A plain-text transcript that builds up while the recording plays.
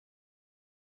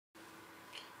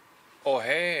Oh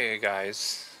hey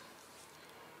guys.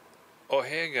 Oh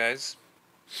hey guys.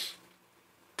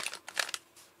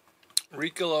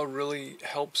 Ricola really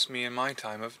helps me in my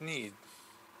time of need.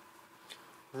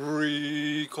 Ricola.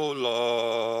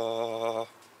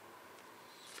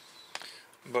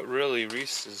 But really,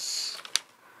 Reese's,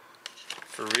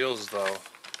 for reals though,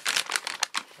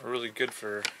 are really good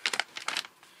for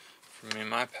me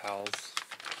and my pals.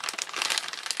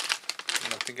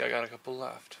 And I think I got a couple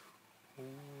left. Ooh.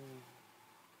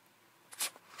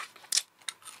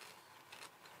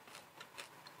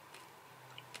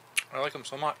 I like them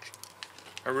so much.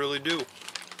 I really do.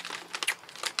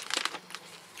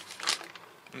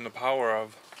 And the power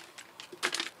of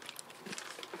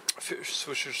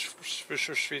Swisher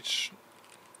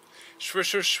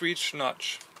Sweet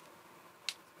Nuts.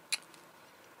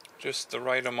 Just the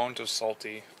right amount of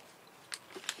salty.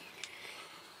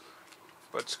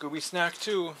 But Scooby Snack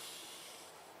too.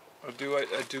 I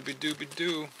dooby dooby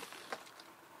doo.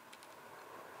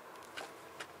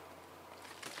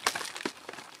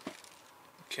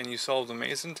 Can you solve the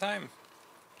maze in time?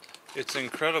 It's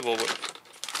incredible what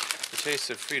the taste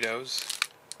of Fritos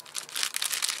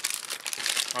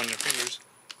on your fingers.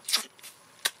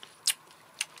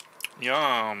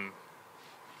 Yum.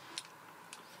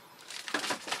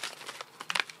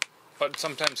 But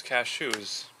sometimes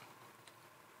cashews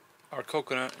are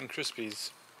coconut and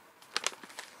Krispies.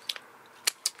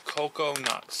 Cocoa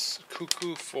nuts.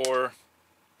 Cuckoo for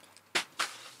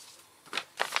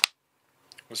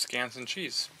Wisconsin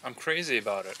cheese. I'm crazy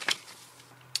about it.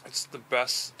 It's the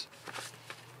best.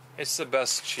 It's the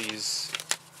best cheese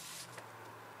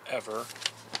ever.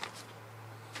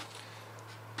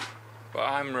 But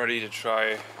I'm ready to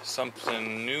try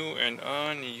something new and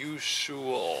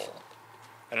unusual.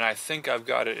 And I think I've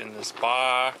got it in this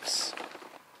box.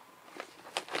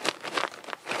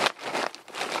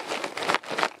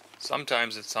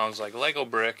 Sometimes it sounds like Lego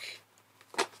brick,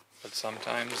 but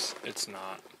sometimes it's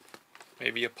not.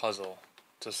 Maybe a puzzle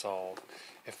to solve.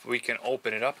 If we can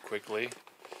open it up quickly.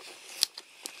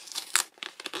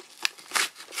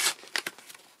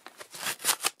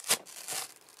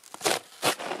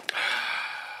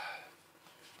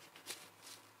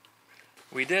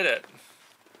 We did it.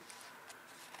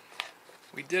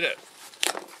 We did it.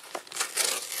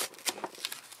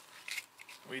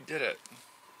 We did it.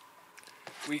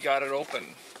 We got it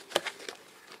open.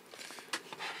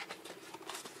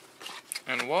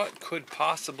 And what could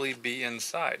possibly be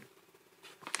inside?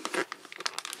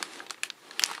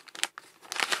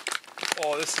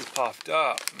 Oh, this is puffed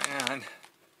up, man.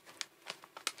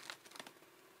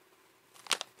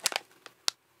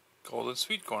 Golden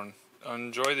sweet corn.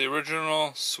 Enjoy the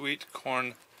original sweet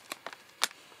corn.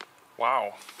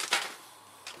 Wow.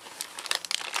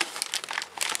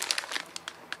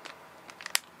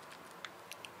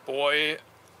 Boy.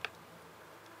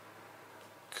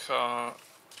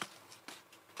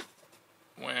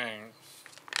 Wang.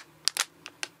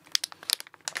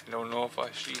 I don't know if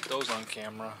I should eat those on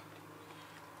camera.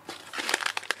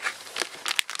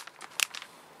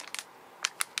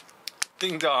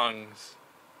 Ding dongs.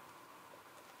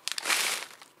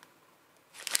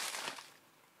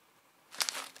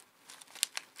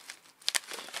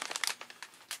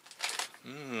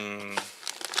 Mmm.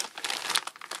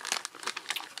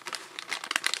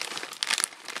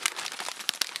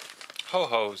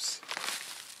 Ho-hos.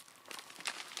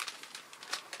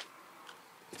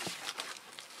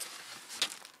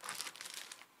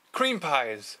 Cream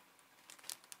pies.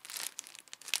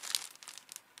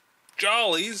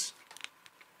 Jollies.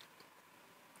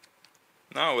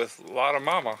 Now with a lot of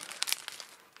mama.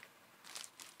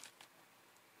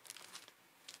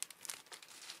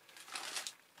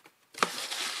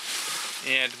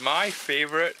 And my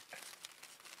favorite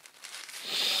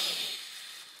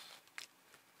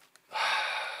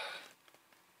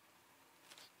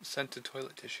scented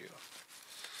toilet tissue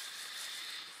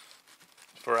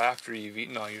for after you've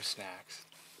eaten all your snacks.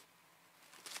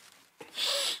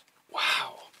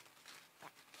 Wow.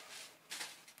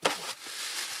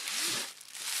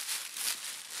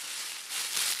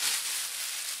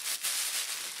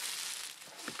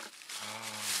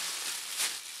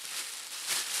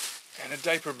 And a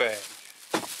diaper bag.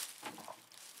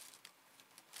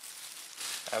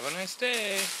 Have a nice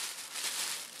day.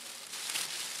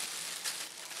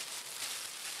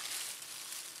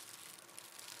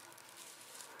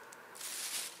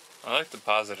 I like the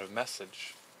positive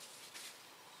message.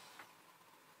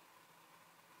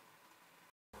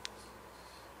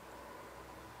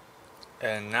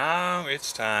 And now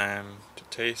it's time to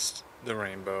taste the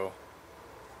rainbow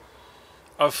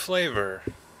of flavor.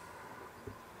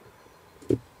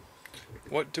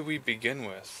 What do we begin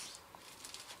with?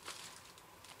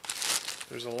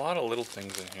 There's a lot of little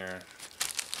things in here.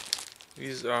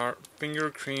 These are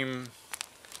finger cream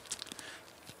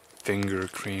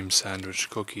sandwich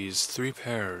cookies, 3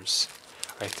 pairs.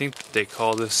 I think they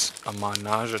call this a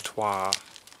ménage à trois.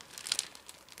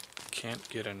 Can't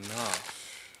get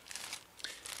enough.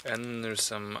 And then there's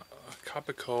some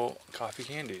Capico coffee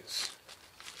candies.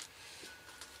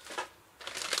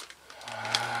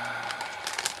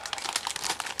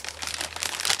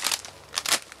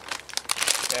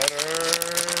 Cheddar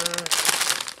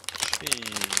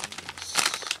cheese.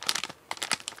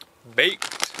 Baked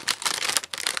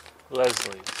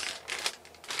Leslie's.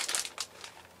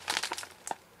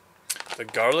 The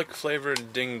garlic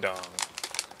flavored ding dong.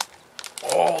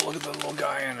 Oh, look at the little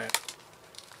guy in it.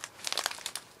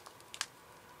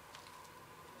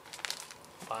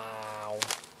 Wow.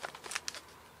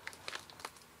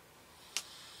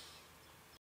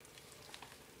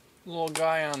 Little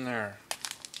guy on there.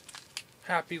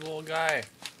 Happy little guy.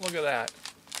 Look at that.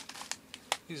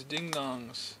 These ding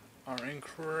dongs are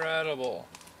incredible.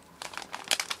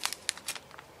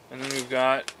 And then we've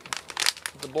got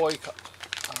the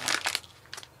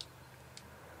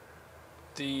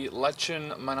the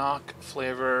Lechon Manok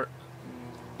flavor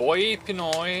Boy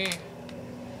Pinoy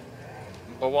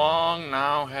Bawang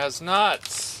now has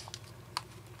nuts.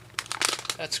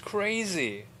 That's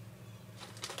crazy.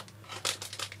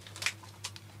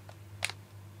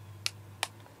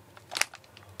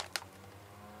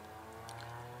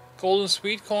 Golden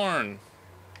sweet corn.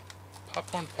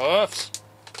 Popcorn puffs.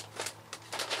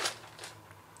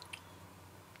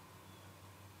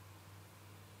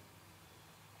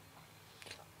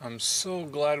 I'm so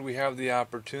glad we have the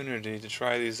opportunity to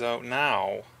try these out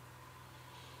now.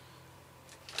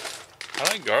 I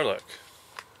like garlic.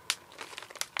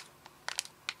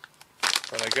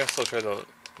 But I guess I'll try the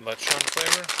lechon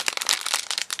flavor.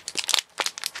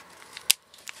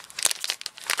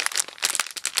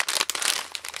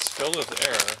 It's filled with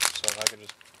air, so if I could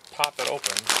just pop it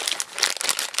open.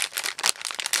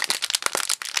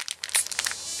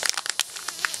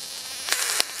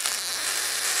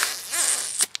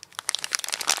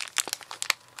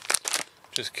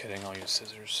 Just kidding, I'll use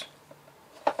scissors.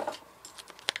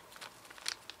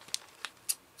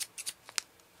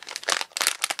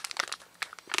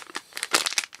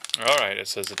 Alright, it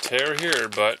says a tear here,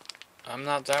 but I'm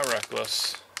not that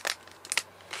reckless.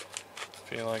 I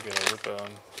feel like it'll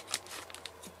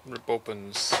rip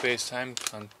open space-time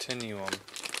continuum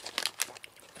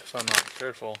if I'm not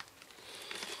careful.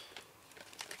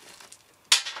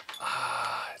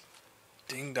 Ah,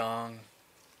 ding dong.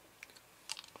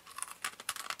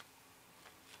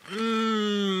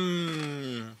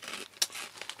 Mmm.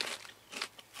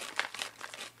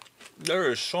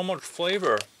 There is so much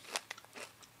flavor.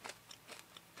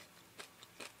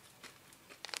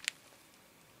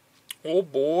 Oh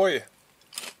boy.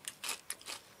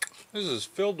 This is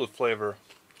filled with flavor.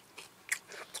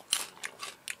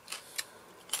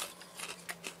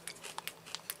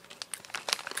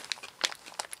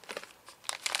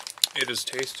 It is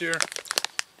tastier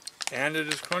and it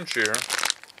is crunchier.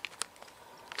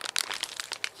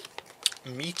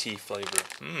 Meaty flavor.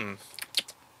 Mmm.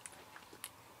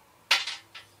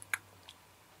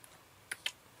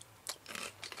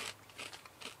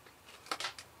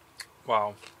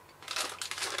 Wow.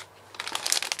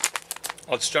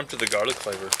 Let's jump to the garlic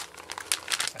flavor.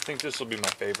 I think this will be my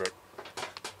favorite.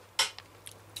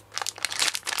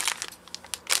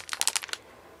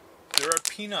 There are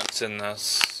peanuts in this,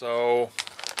 so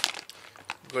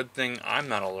good thing I'm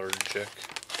not allergic.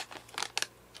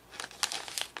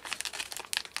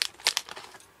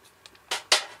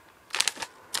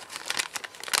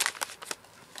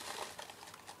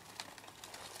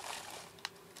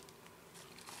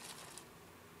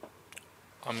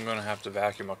 I'm gonna have to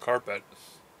vacuum a carpet.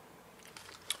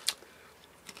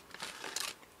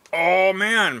 Oh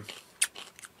man!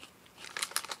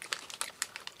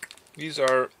 These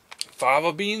are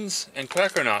fava beans and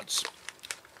cracker nuts.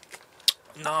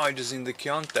 Now I just need the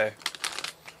Chianti.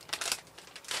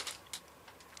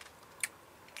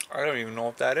 I don't even know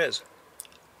what that is.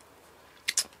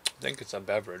 I think it's a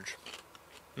beverage.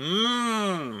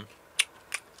 Mmm!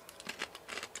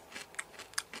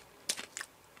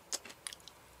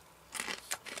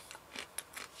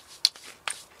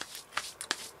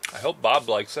 I hope Bob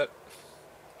likes it.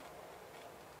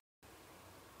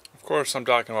 Of course, I'm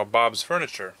talking about Bob's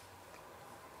Furniture.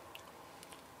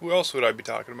 Who else would I be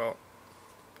talking about?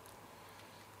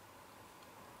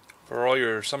 For all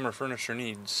your summer furniture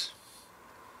needs.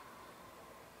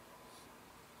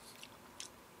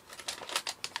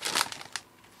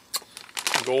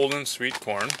 Golden sweet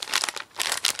corn.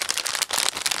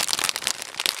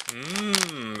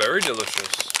 Very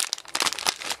delicious.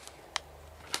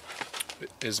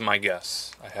 Is my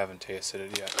guess. I haven't tasted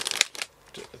it yet.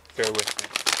 Bear with me.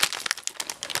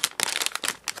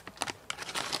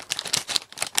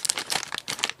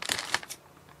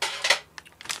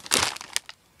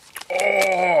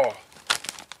 Oh!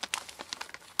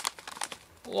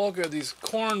 Look at these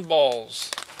corn balls.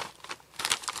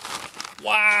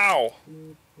 Wow!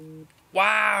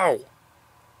 Wow!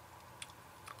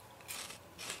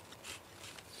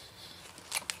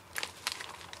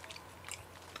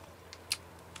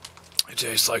 It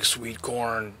tastes like sweet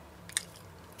corn.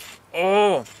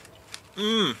 Oh!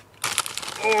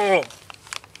 Oh!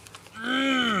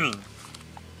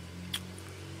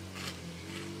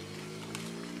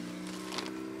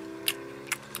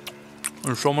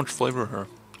 There's so much flavor here.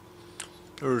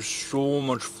 There's so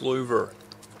much flavor.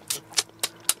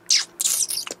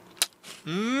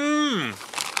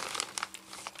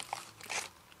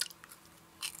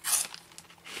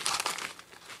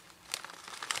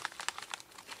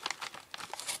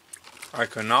 I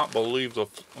cannot believe the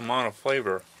amount of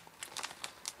flavor.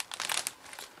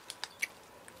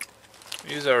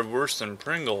 These are worse than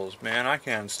Pringles, man. I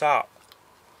can't stop.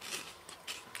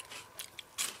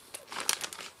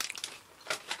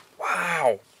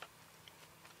 Wow.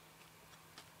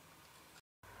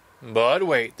 But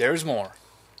wait, there's more.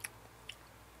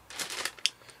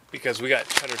 Because we got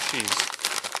cheddar cheese.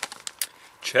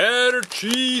 Cheddar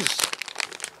cheese!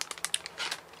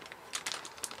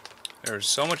 There's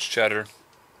so much cheddar.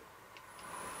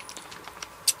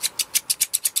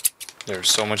 There's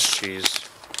so much cheese.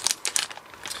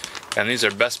 And these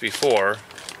are best before.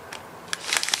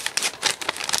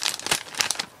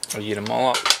 I eat them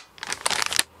all up.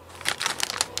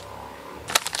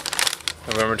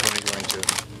 November 2022.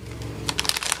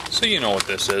 So you know what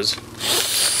this is.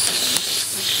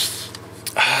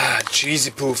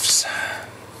 Cheesy poofs.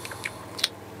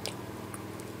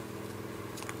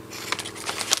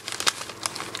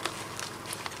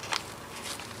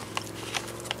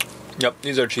 Yep,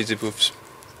 these are cheesy poofs.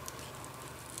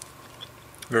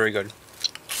 Very good.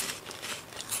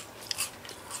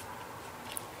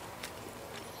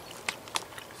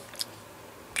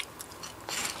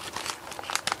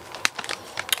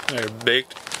 They're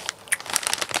baked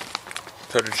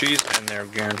cheddar cheese and they're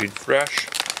guaranteed fresh.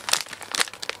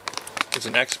 It's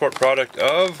an export product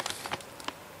of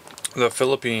the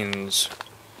Philippines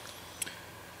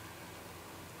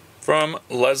from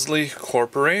Leslie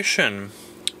Corporation,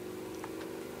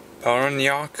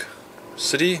 Parañaque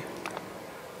City,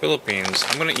 Philippines.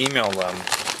 I'm going to email them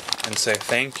and say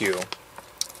thank you.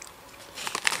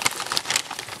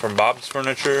 From Bob's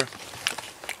Furniture.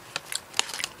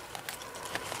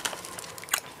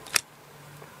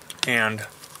 And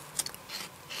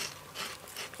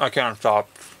I can't stop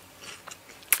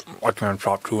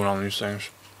chewing on these things.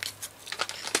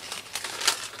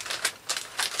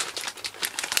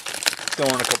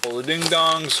 Throwing a couple of ding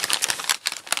dongs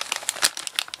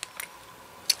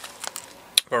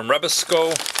from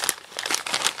Rebisco.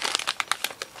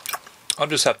 I'll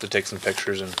just have to take some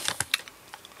pictures and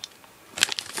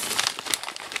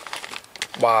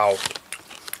wow.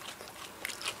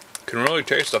 Can really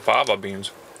taste the fava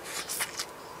beans.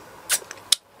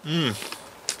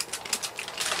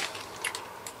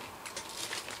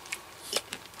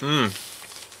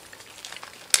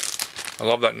 I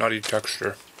love that nutty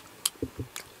texture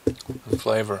and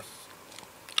flavor.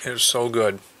 It is so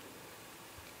good.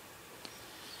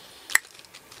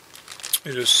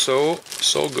 It is so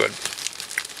good.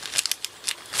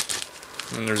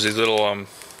 And there's these little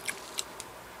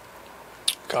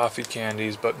coffee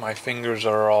candies, but my fingers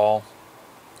are all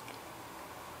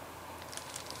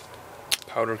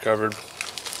powder covered.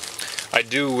 I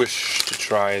do wish to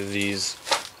try these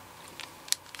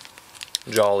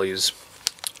Jollies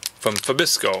from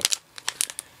Fabisco.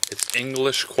 It's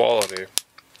English quality.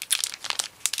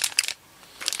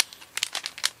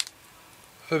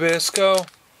 Fabisco.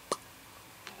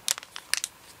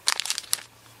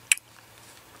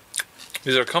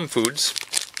 These are cum foods.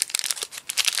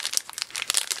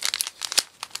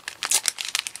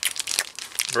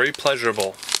 Very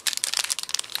pleasurable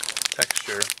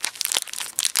texture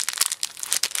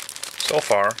so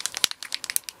far.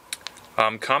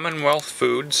 Commonwealth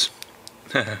Foods,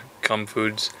 cum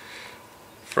foods,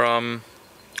 from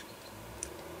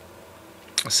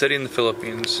a city in the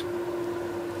Philippines.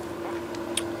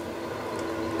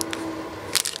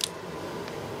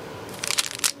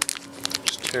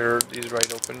 Just tear these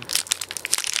right open.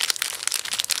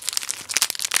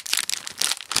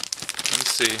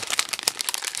 Let's see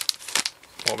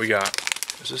what we got.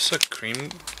 Is this a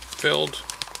cream filled?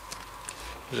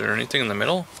 Is there anything in the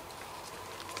middle?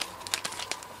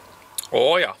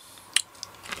 Oh yeah.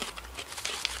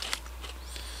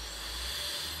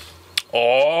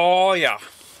 Oh yeah.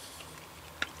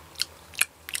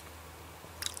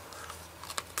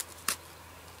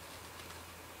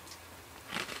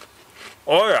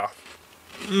 Oh yeah.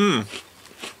 Mmm.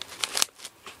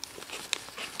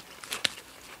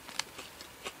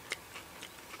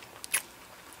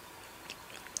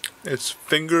 It's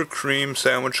finger cream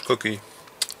sandwich cookie.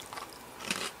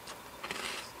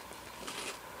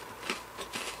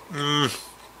 Mmm.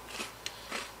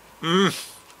 Mmm.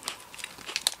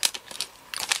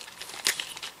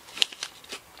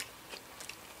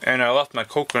 And I left my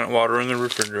coconut water in the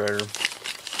refrigerator.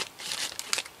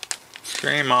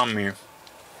 Shame on me.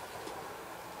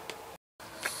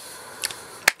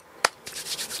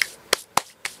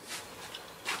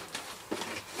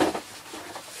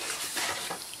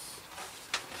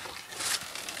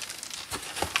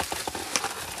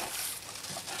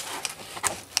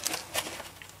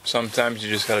 Sometimes you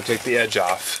just gotta take the edge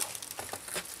off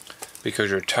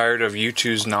because you're tired of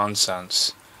YouTube's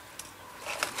nonsense.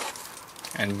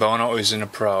 And Bono isn't a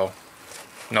pro.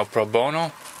 No pro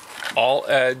bono, all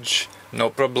edge, no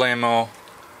problemo.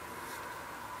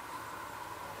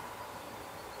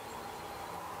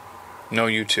 No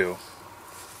YouTube.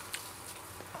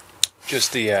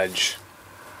 Just the edge.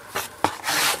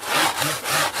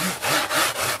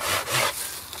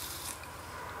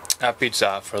 At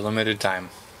Pizza Hut for a limited time.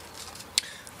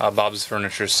 Bob's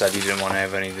Furniture said he didn't want to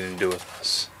have anything to do with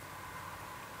us.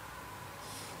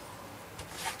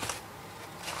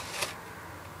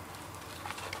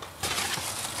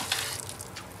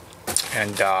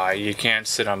 And you can't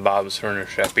sit on Bob's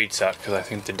Furniture at Pizza Hut because I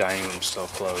think the dining room's still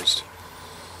closed.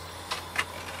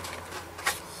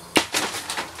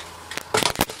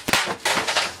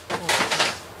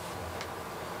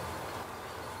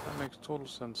 That makes total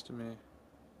sense to me.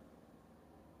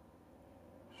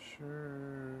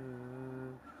 Sure.